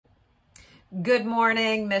Good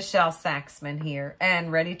morning, Michelle Saxman here,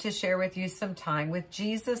 and ready to share with you some time with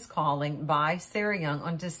Jesus Calling by Sarah Young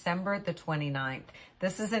on December the 29th.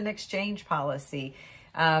 This is an exchange policy.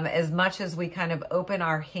 As much as we kind of open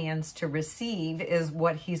our hands to receive is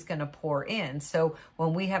what he's going to pour in. So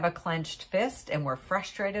when we have a clenched fist and we're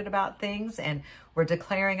frustrated about things and we're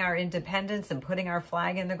declaring our independence and putting our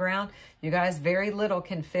flag in the ground, you guys, very little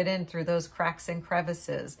can fit in through those cracks and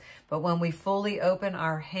crevices. But when we fully open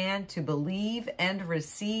our hand to believe and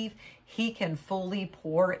receive, he can fully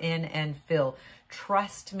pour in and fill.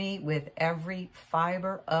 Trust me with every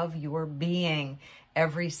fiber of your being.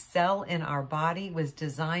 Every cell in our body was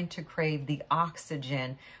designed to crave the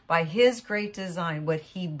oxygen. By his great design, what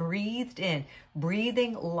he breathed in,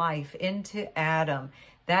 breathing life into Adam.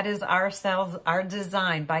 That is our cells, our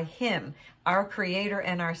design by him, our creator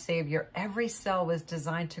and our savior. Every cell was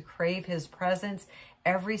designed to crave his presence.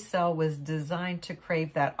 Every cell was designed to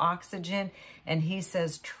crave that oxygen. And he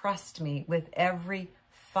says, trust me with every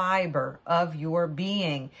fiber of your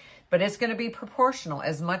being. But it's going to be proportional.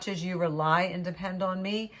 As much as you rely and depend on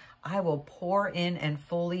me, I will pour in and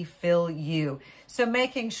fully fill you. So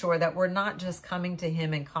making sure that we're not just coming to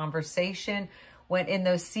him in conversation when in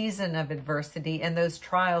those seasons of adversity and those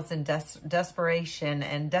trials and desperation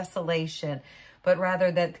and desolation, but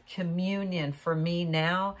rather that communion for me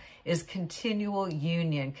now is continual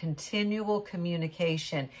union, continual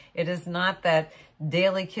communication. It is not that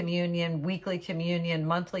daily communion, weekly communion,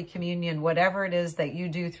 monthly communion, whatever it is that you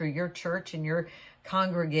do through your church and your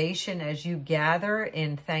congregation as you gather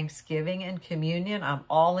in thanksgiving and communion. I'm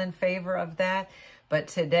all in favor of that. But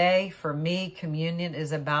today, for me, communion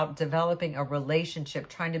is about developing a relationship,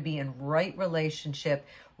 trying to be in right relationship,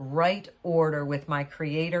 right order with my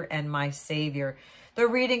Creator and my Savior. The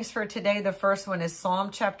readings for today, the first one is Psalm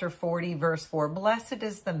chapter 40, verse 4. Blessed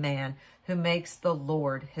is the man who makes the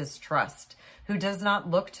Lord his trust, who does not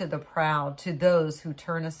look to the proud, to those who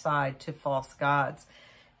turn aside to false gods.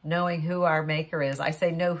 Knowing who our maker is. I say,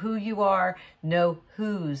 know who you are, know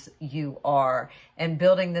whose you are. And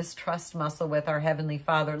building this trust muscle with our Heavenly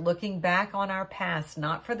Father, looking back on our past,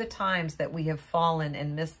 not for the times that we have fallen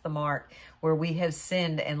and missed the mark, where we have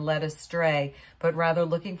sinned and led astray, but rather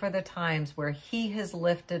looking for the times where he has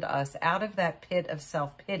lifted us out of that pit of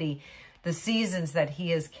self-pity, the seasons that he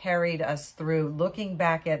has carried us through, looking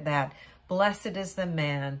back at that. Blessed is the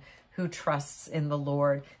man who trusts in the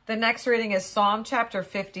Lord. The next reading is Psalm chapter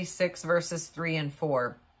 56, verses 3 and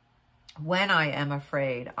 4. When I am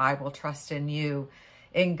afraid, I will trust in you.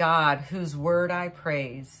 In God, whose word I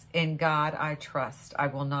praise. In God I trust. I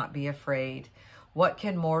will not be afraid. What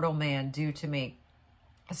can mortal man do to me?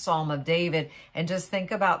 A Psalm of David. And just think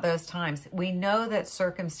about those times. We know that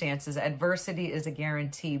circumstances, adversity is a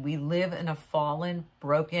guarantee. We live in a fallen,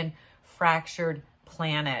 broken, fractured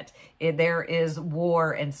planet. There is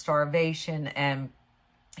war and starvation and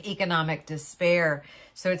economic despair.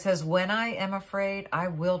 So it says, when I am afraid, I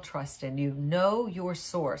will trust in you. Know your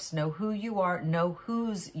source. Know who you are. Know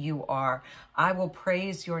whose you are. I will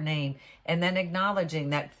praise your name. And then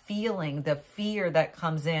acknowledging that feeling, the fear that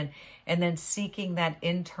comes in, and then seeking that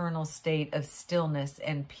internal state of stillness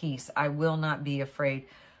and peace. I will not be afraid.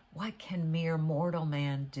 What can mere mortal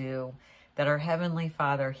man do? That our Heavenly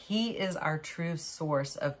Father, he is our true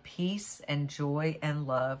source of peace and joy and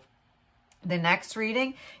love. The next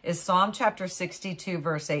reading is Psalm chapter 62,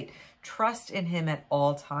 verse 8. Trust in him at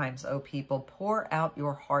all times, O people. Pour out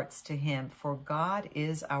your hearts to him, for God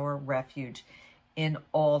is our refuge in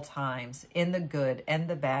all times, in the good and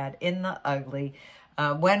the bad, in the ugly.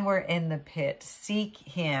 When we're in the pit, seek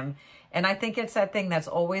him. And I think it's that thing that's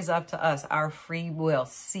always up to us, our free will.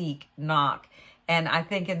 Seek, knock. And I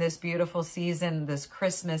think in this beautiful season, this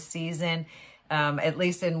Christmas season, at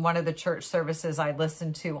least in one of the church services I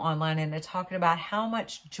listened to online, and it's talking about how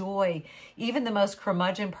much joy, even the most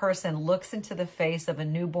curmudgeon person looks into the face of a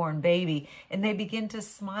newborn baby and they begin to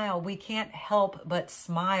smile. We can't help but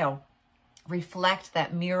smile, reflect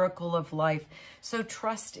that miracle of life. So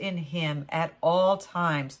trust in him at all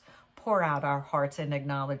times. Pour out our hearts and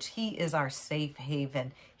acknowledge he is our safe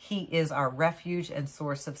haven. He is our refuge and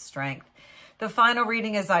source of strength. The final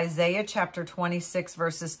reading is Isaiah chapter 26,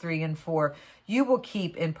 verses 3 and 4. You will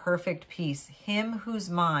keep in perfect peace him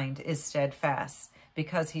whose mind is steadfast,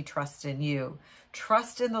 because he trusts in you.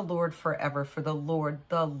 Trust in the Lord forever, for the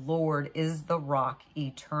Lord is the rock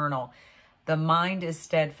eternal. The mind is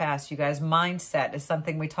steadfast, you guys. Mindset is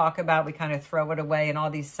something we talk about. We kind of throw it away in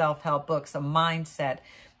all these self-help books, a mindset.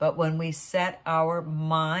 But when we set our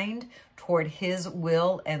mind toward his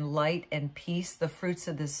will and light and peace, the fruits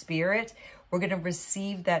of the Spirit, We're going to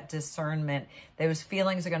receive that discernment. Those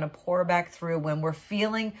feelings are going to pour back through. When we're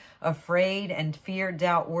feeling afraid and fear,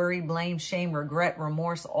 doubt, worry, blame, shame, regret,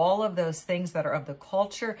 remorse, all of those things that are of the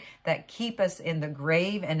culture that keep us in the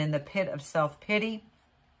grave and in the pit of self-pity,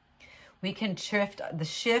 we can shift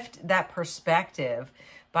that perspective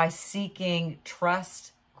by seeking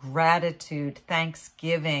trust, gratitude,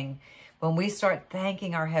 thanksgiving. When we start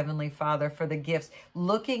thanking our Heavenly Father for the gifts,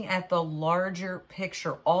 looking at the larger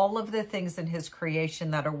picture, all of the things in His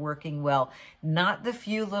creation that are working well, not the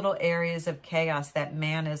few little areas of chaos that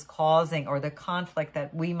man is causing or the conflict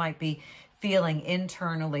that we might be feeling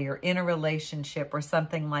internally or in a relationship or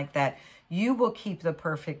something like that. You will keep the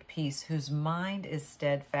perfect peace whose mind is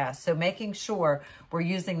steadfast. So making sure we're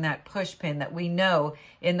using that push pin that we know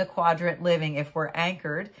in the quadrant living, if we're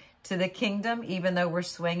anchored to the kingdom, even though we're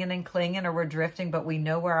swinging and clinging or we're drifting, but we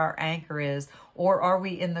know where our anchor is, or are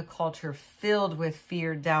we in the culture filled with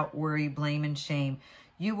fear, doubt, worry, blame, and shame?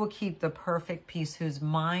 You will keep the perfect peace whose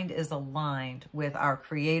mind is aligned with our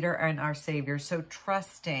Creator and our Savior. So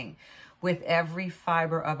trusting with every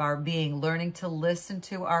fiber of our being, learning to listen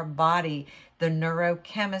to our body, the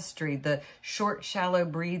neurochemistry, the short, shallow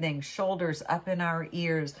breathing, shoulders up in our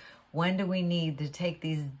ears. When do we need to take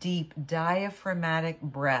these deep diaphragmatic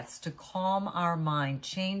breaths to calm our mind,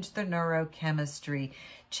 change the neurochemistry,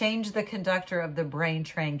 change the conductor of the brain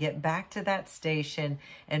train, get back to that station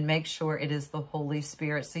and make sure it is the Holy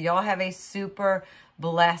Spirit. So y'all have a super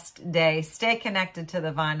blessed day. Stay connected to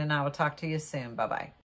the vine and I will talk to you soon. Bye-bye.